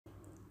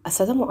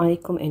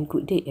Assalamualaikum and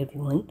good day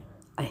everyone.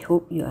 I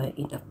hope you are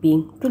in a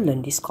ping to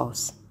learn this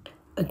course.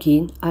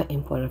 Again, I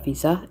am Puan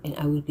Rafiza and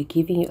I will be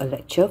giving you a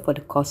lecture for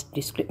the course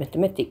Discrete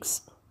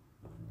Mathematics.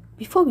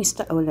 Before we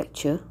start our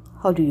lecture,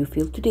 how do you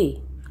feel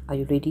today? Are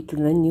you ready to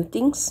learn new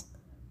things?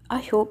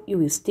 I hope you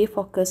will stay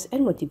focused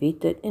and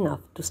motivated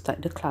enough to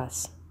start the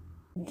class.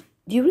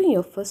 During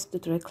your first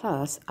tutorial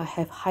class, I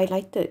have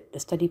highlighted the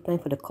study plan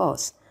for the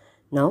course.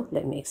 Now,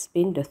 let me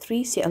explain the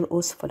 3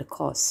 CLOs for the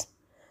course.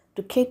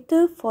 To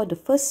cater for the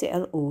first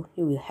CLO,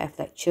 you will have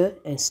lecture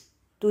and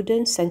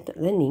student-centered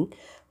learning,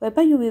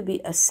 whereby you will be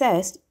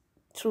assessed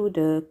through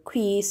the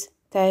quiz,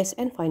 test,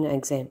 and final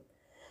exam.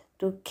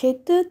 To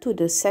cater to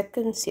the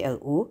second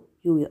CLO,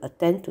 you will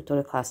attend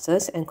tutorial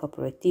classes and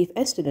cooperative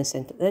and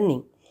student-centered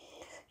learning.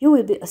 You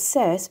will be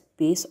assessed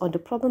based on the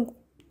problem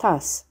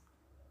task.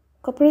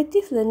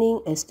 Cooperative learning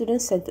and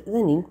student-centered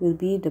learning will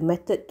be the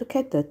method to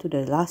cater to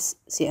the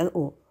last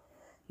CLO.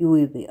 You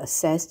will be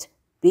assessed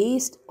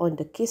based on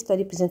the case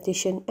study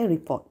presentation and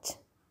report.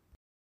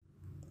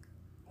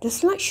 The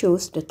slide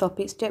shows the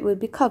topics that will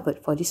be covered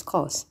for this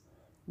course.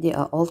 There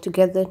are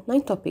altogether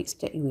 9 topics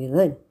that you will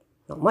learn.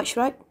 Not much,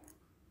 right?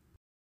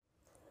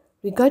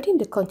 Regarding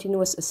the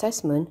continuous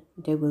assessment,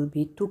 there will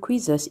be 2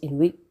 quizzes in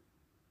week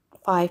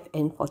 5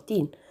 and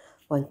 14,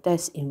 1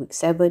 test in week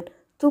 7,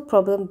 2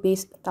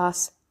 problem-based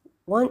tasks,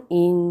 one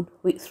in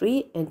week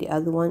 3 and the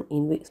other one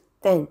in week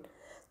 10.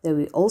 There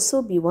will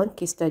also be 1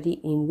 case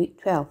study in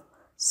week 12.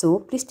 So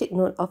please take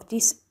note of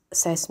these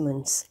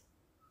assessments.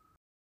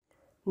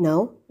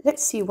 Now,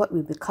 let's see what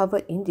will be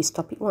covered in this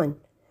topic 1.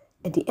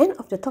 At the end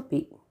of the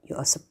topic, you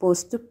are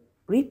supposed to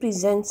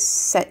represent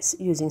sets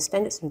using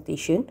standard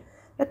notation,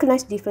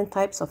 recognize different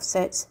types of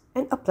sets,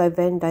 and apply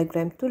Venn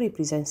diagram to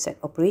represent set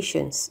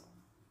operations.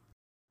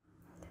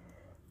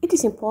 It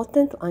is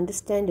important to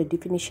understand the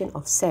definition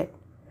of set.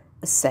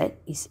 A set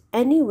is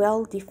any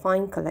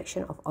well-defined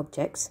collection of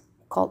objects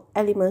called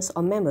elements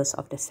or members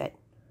of the set.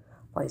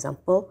 For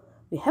example,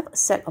 we have a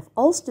set of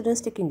all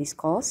students taking this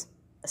course,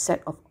 a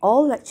set of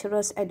all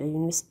lecturers at the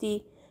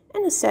university,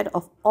 and a set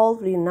of all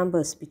real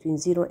numbers between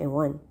 0 and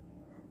 1.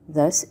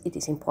 Thus, it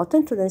is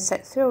important to learn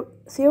set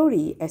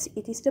theory as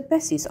it is the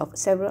basis of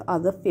several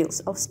other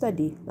fields of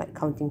study like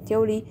counting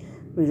theory,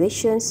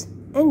 relations,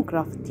 and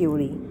graph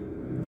theory.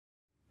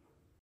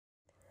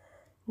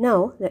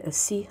 Now, let us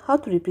see how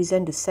to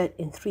represent the set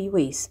in 3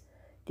 ways: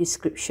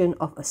 description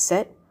of a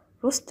set,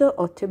 roster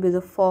or tabular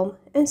form,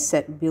 and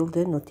set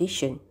builder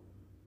notation.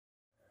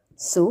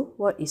 So,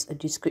 what is a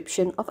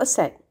description of a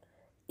set?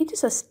 It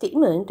is a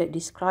statement that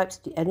describes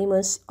the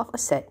elements of a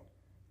set.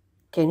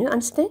 Can you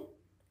understand?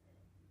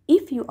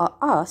 If you are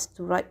asked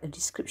to write a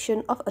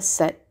description of a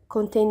set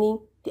containing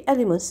the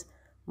elements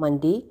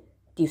Monday,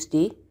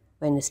 Tuesday,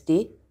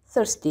 Wednesday,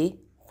 Thursday,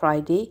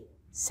 Friday,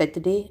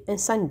 Saturday, and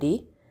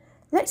Sunday,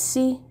 let's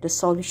see the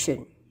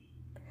solution.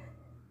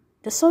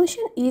 The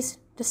solution is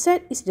the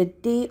set is the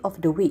day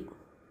of the week.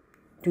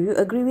 Do you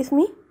agree with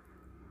me?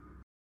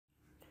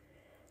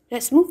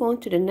 Let's move on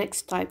to the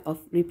next type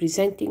of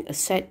representing a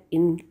set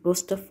in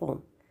roster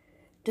form.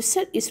 The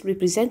set is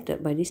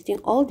represented by listing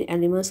all the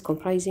elements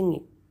comprising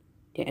it.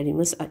 The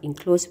elements are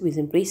enclosed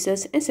within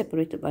braces and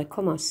separated by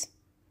commas.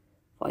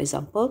 For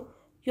example,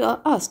 you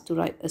are asked to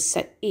write a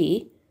set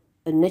A,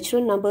 a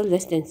natural number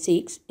less than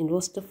 6, in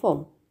roster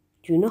form.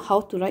 Do you know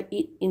how to write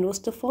it in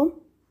roster form?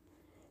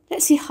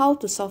 Let's see how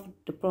to solve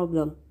the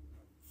problem.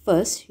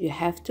 First, you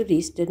have to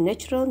list the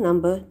natural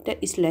number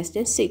that is less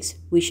than 6,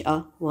 which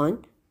are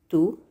 1,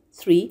 2,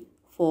 3,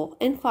 4,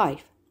 and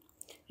 5.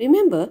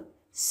 Remember,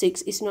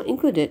 6 is not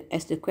included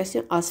as the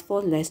question asks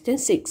for less than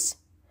 6.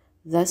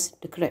 Thus,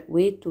 the correct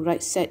way to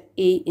write set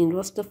A in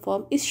roster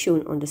form is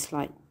shown on the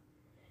slide.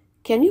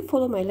 Can you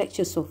follow my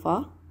lecture so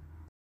far?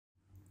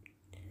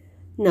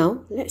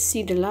 Now, let's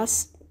see the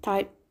last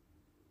type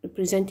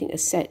representing a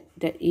set,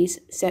 that is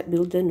set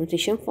builder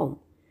notation form.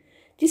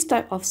 This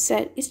type of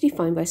set is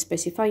defined by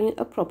specifying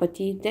a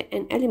property that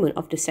an element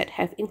of the set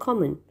have in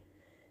common.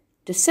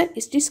 The set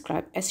is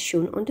described as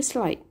shown on the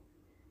slide.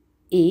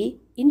 A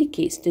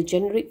indicates the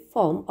generic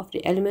form of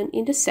the element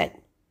in the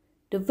set.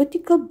 The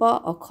vertical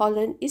bar or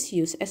colon is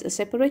used as a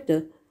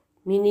separator,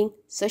 meaning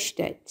such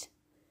that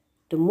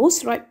the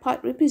most right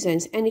part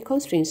represents any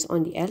constraints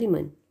on the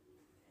element.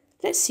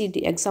 Let's see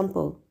the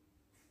example.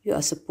 You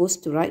are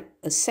supposed to write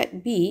a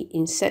set B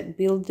in set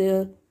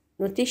builder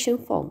notation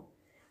form.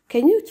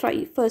 Can you try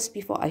it first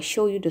before I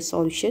show you the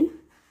solution?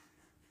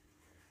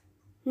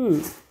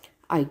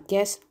 I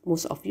guess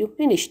most of you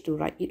managed to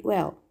write it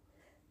well.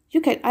 You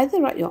can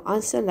either write your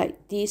answer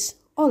like this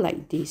or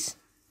like this.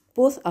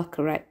 Both are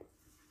correct.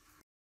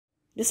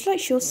 The slide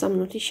shows some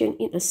notation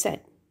in a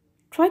set.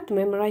 Try to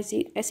memorize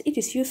it as it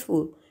is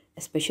useful,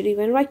 especially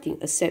when writing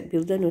a set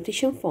builder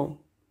notation form.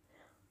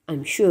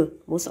 I'm sure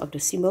most of the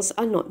symbols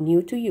are not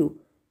new to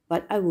you,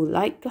 but I would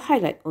like to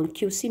highlight on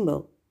Q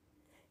symbol.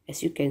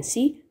 As you can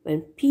see,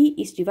 when P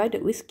is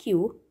divided with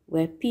Q,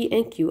 where P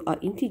and Q are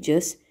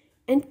integers,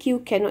 and Q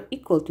cannot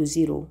equal to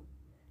 0.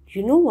 Do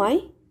you know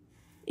why?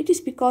 It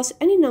is because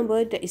any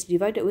number that is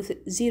divided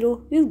with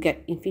 0 will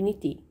get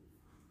infinity.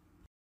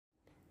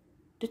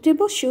 The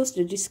table shows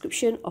the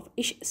description of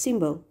each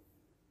symbol.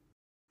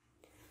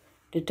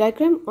 The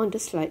diagram on the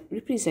slide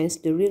represents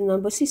the real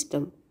number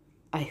system.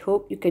 I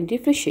hope you can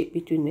differentiate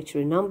between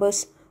natural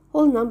numbers,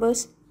 whole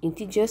numbers,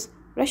 integers,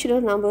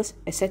 rational numbers,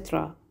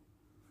 etc.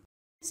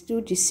 Let's do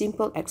this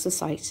simple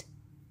exercise.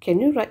 Can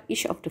you write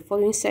each of the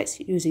following sets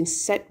using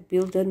set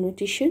builder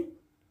notation?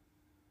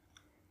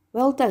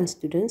 Well done,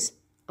 students.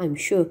 I'm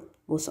sure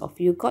most of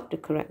you got the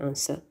correct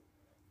answer.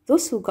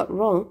 Those who got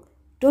wrong,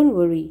 don't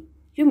worry.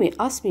 You may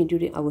ask me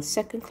during our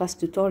second class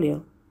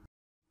tutorial.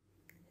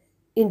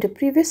 In the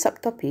previous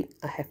subtopic,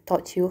 I have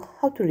taught you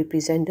how to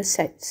represent the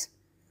sets.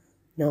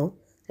 Now,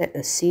 let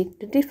us see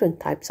the different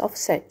types of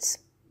sets.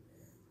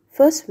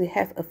 First, we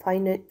have a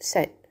finite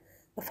set.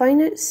 A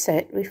finite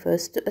set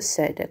refers to a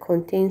set that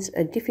contains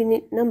a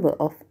definite number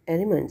of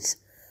elements.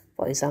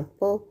 For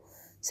example,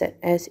 set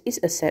S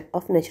is a set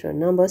of natural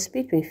numbers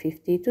between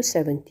 50 to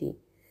 70.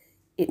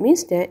 It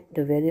means that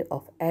the value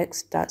of X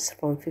starts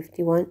from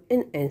 51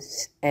 and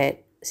ends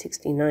at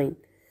 69.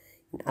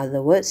 In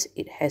other words,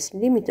 it has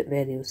limited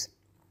values.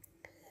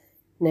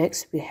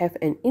 Next, we have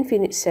an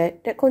infinite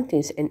set that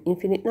contains an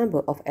infinite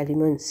number of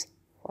elements.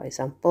 For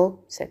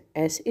example, set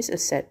S is a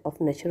set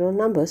of natural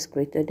numbers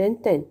greater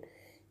than 10.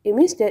 It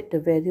means that the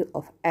value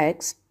of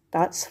X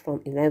starts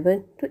from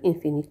 11 to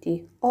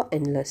infinity or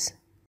endless.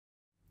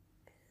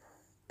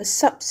 A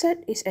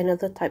subset is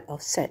another type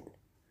of set.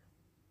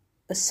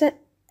 A set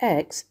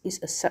X is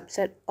a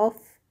subset of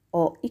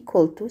or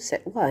equal to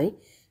set Y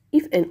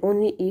if and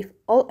only if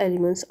all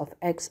elements of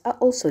X are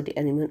also the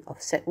element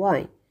of set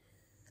Y.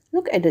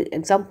 Look at the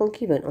example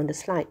given on the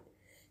slide.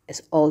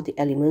 As all the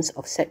elements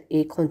of set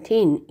A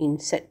contained in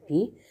set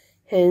B,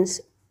 hence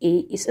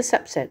A is a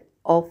subset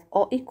of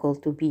or equal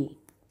to B.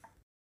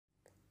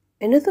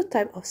 Another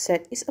type of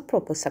set is a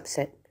proper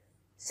subset.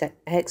 Set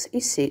X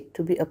is said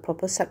to be a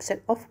proper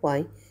subset of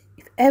Y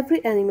if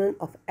every element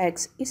of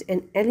X is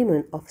an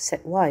element of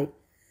set Y,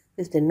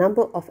 with the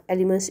number of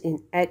elements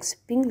in X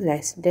being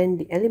less than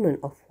the element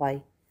of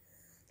Y.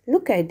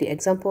 Look at the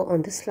example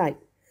on the slide.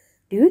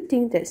 Do you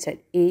think that set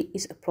A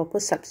is a proper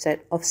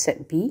subset of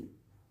set B?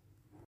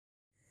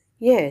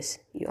 Yes,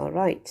 you are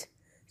right.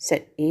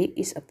 Set A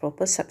is a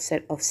proper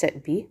subset of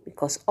set B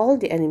because all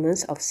the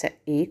elements of set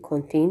A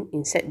contained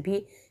in set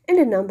B and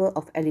the number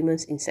of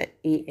elements in set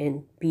A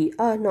and B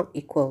are not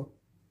equal.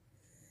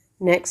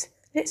 Next,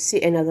 let's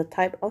see another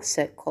type of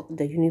set called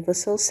the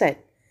universal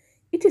set.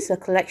 It is a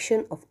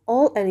collection of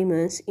all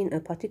elements in a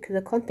particular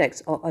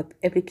context or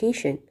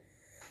application.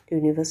 The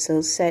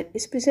universal set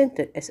is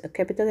presented as a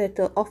capital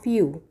letter of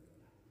U.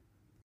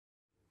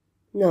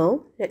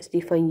 Now, let's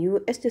define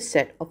U as the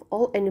set of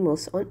all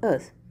animals on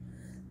Earth.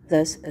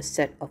 Thus, a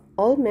set of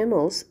all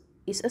mammals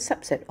is a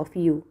subset of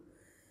U.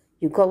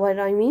 You got what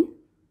I mean?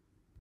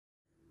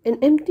 An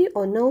empty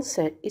or null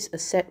set is a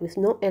set with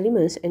no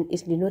elements and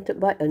is denoted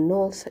by a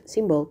null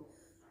symbol.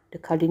 The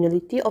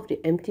cardinality of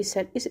the empty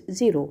set is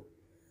 0.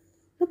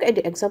 Look at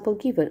the example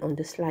given on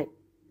the slide.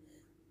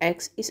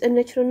 X is a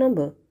natural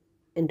number,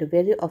 and the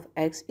value of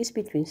X is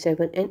between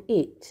 7 and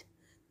 8.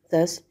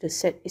 Thus, the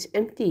set is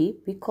empty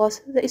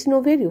because there is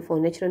no value for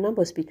natural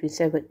numbers between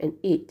 7 and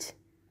 8.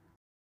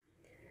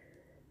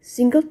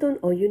 Singleton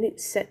or unit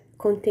set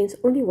contains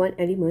only one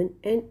element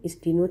and is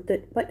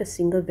denoted by a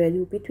single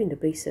value between the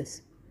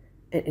braces.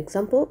 An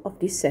example of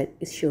this set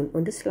is shown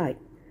on the slide.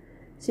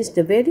 Since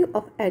the value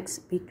of X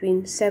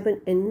between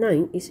 7 and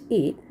 9 is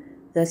 8,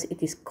 thus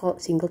it is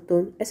called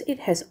singleton as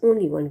it has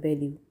only one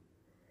value.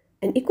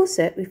 An equal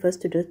set refers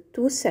to the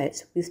two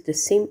sets with the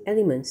same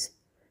elements.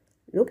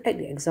 Look at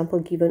the example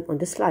given on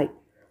the slide.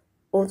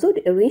 Although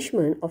the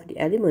arrangement of the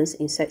elements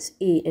in sets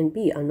A and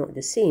B are not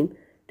the same,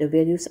 the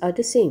values are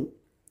the same.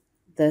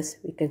 Thus,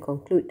 we can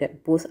conclude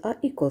that both are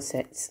equal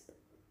sets.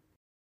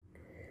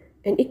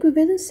 An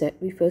equivalent set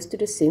refers to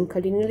the same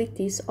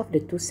cardinalities of the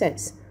two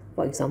sets.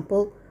 For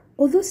example,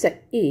 although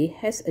set A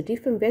has a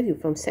different value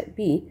from set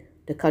B,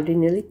 the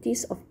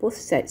cardinalities of both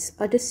sets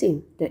are the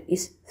same, that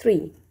is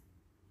 3.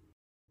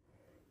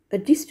 A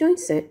disjoint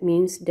set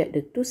means that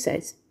the two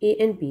sets A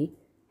and B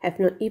have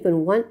not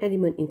even one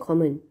element in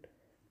common.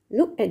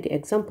 Look at the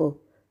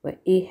example where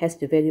A has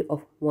the value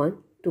of 1,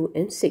 2,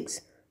 and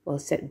 6, while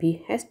set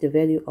B has the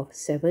value of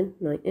 7,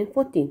 9, and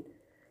 14.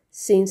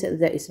 Since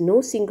there is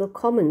no single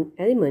common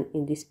element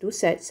in these two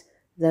sets,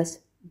 thus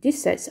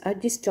these sets are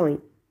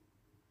disjoint.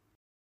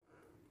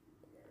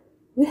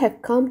 We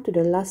have come to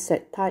the last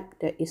set type,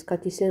 that is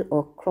Cartesian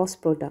or cross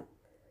product.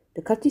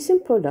 The Cartesian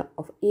product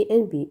of A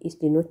and B is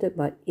denoted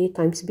by A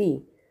times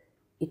B.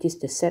 It is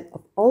the set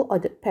of all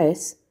ordered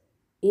pairs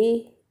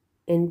A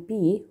and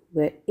B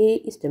where A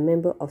is the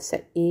member of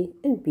set A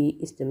and B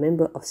is the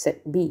member of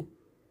set B.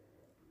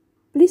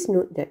 Please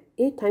note that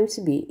A times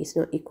B is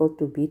not equal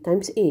to B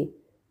times A.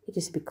 It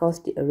is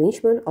because the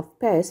arrangement of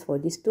pairs for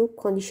these two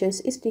conditions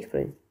is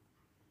different.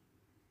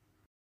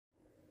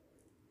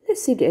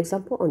 Let's see the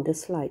example on the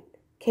slide.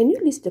 Can you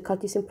list the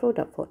Cartesian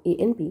product for A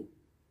and B?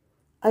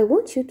 I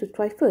want you to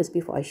try first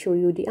before I show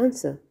you the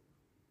answer.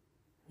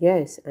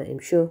 Yes, I am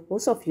sure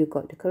most of you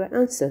got the correct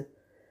answer.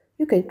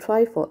 You can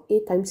try for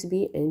A times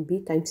B and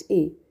B times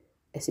A.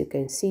 As you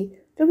can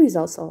see, the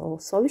results or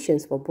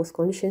solutions for both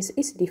conditions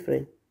is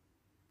different.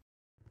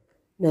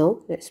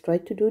 Now, let's try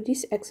to do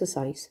this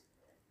exercise.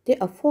 There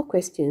are 4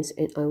 questions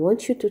and I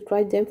want you to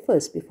try them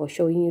first before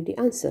showing you the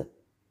answer.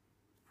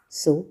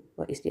 So,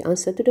 what is the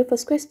answer to the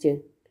first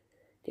question?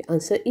 The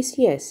answer is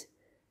yes.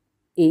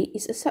 A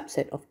is a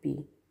subset of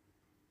B.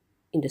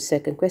 In the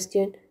second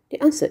question, the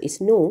answer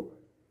is no.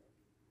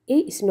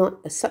 A is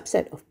not a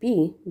subset of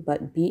B,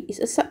 but B is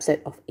a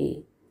subset of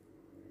A.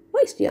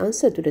 What is the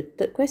answer to the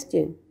third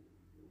question?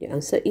 The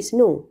answer is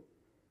no.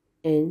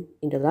 And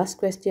in the last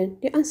question,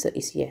 the answer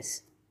is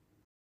yes.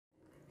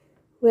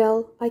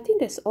 Well, I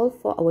think that's all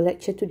for our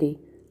lecture today.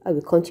 I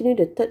will continue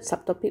the third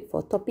subtopic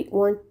for topic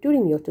 1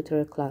 during your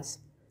tutorial class.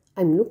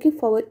 I'm looking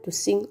forward to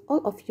seeing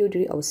all of you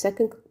during our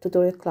second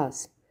tutorial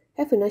class.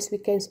 Have a nice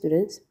weekend,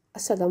 students.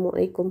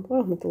 Assalamualaikum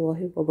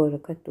warahmatullahi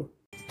wabarakatuh.